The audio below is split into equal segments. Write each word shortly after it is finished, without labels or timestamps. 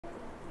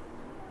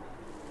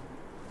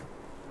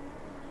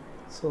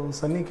So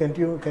Sunny, can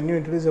you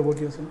introduce about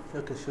yourself?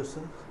 Okay, sure, sir.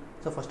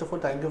 So first of all,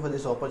 thank you for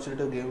this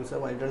opportunity to give me, sir.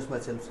 I introduce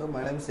myself, sir.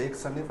 My name is Sheikh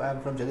Sanif. I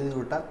am from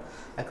Jagadhiguta.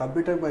 I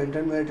completed my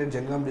intermediate in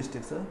Jangam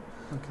district, sir.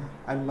 Okay.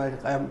 And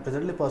I am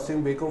presently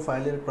pursuing BCom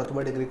final year at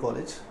Pratibha Degree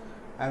College.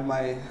 And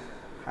I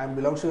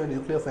belongs to a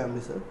nuclear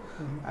family, sir.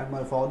 And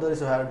my father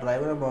is a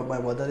driver, and my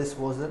mother is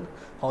a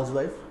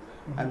housewife.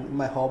 And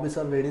my hobbies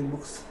are reading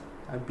books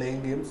and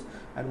playing games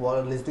and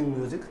listening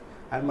music.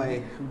 And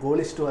my goal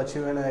is to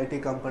achieve an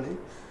IT company.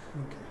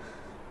 Okay.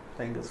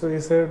 Thank you. So you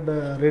said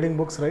reading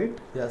books, right?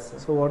 Yes, sir.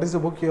 So what is the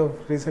book you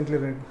have recently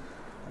read?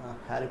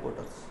 Harry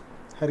Potter.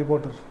 Harry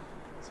Potter.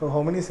 So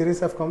how many series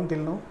have come till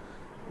now?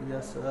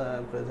 Yes,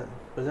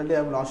 presently I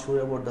am not sure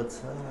about that,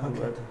 sir. Okay.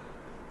 But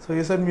So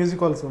you said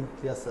music also.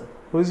 yes, sir.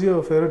 Who is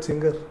your favorite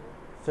singer?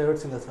 Favorite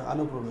singer, sir?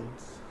 Anup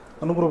Rubens.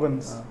 Anup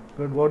Rubens.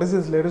 Good. What is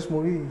his latest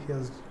movie? He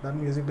has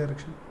done music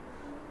direction.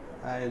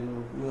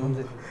 And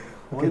music.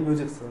 Okay. Only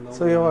music, sir. No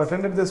So you have movies.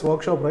 attended this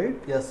workshop, right?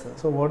 Yes, sir.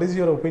 So what is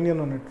your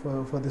opinion on it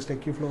for this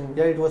Techqflow?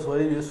 Yeah, it was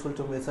very useful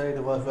to me, sir.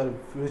 It was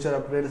future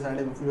upgrades, and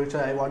in future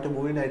I want to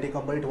move in IT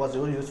company. It was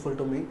very useful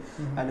to me,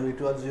 and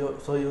it was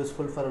so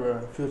useful for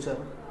future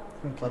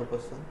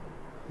purpose, sir.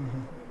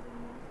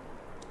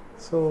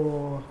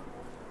 So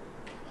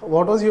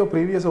what was your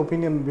previous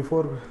opinion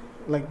before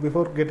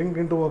getting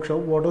into workshop?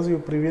 What was your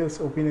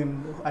previous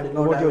opinion I did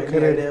not about have your any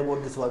career? idea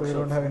about this So workshop. you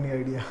don't have any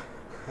idea.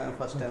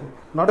 First time.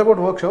 Not about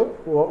workshop.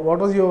 What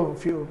was your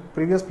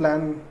previous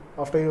plan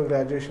after your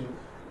graduation?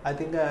 I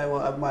think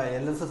my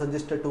LLC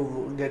suggested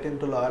to get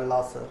into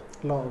law, sir.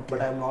 Law. Okay.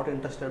 But I am not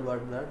interested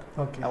about that.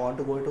 Okay. I want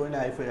to go to an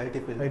IT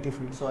field. IT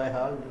field. So I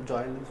have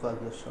joined for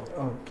this shop.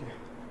 Okay.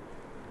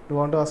 Do you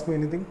want to ask me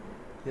anything?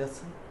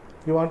 Yes, sir.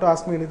 You want to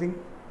ask me anything?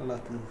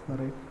 Nothing. All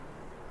right.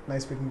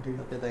 Nice speaking to you.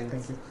 Okay, thank you.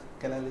 Thank you.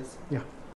 Can I listen? Yeah.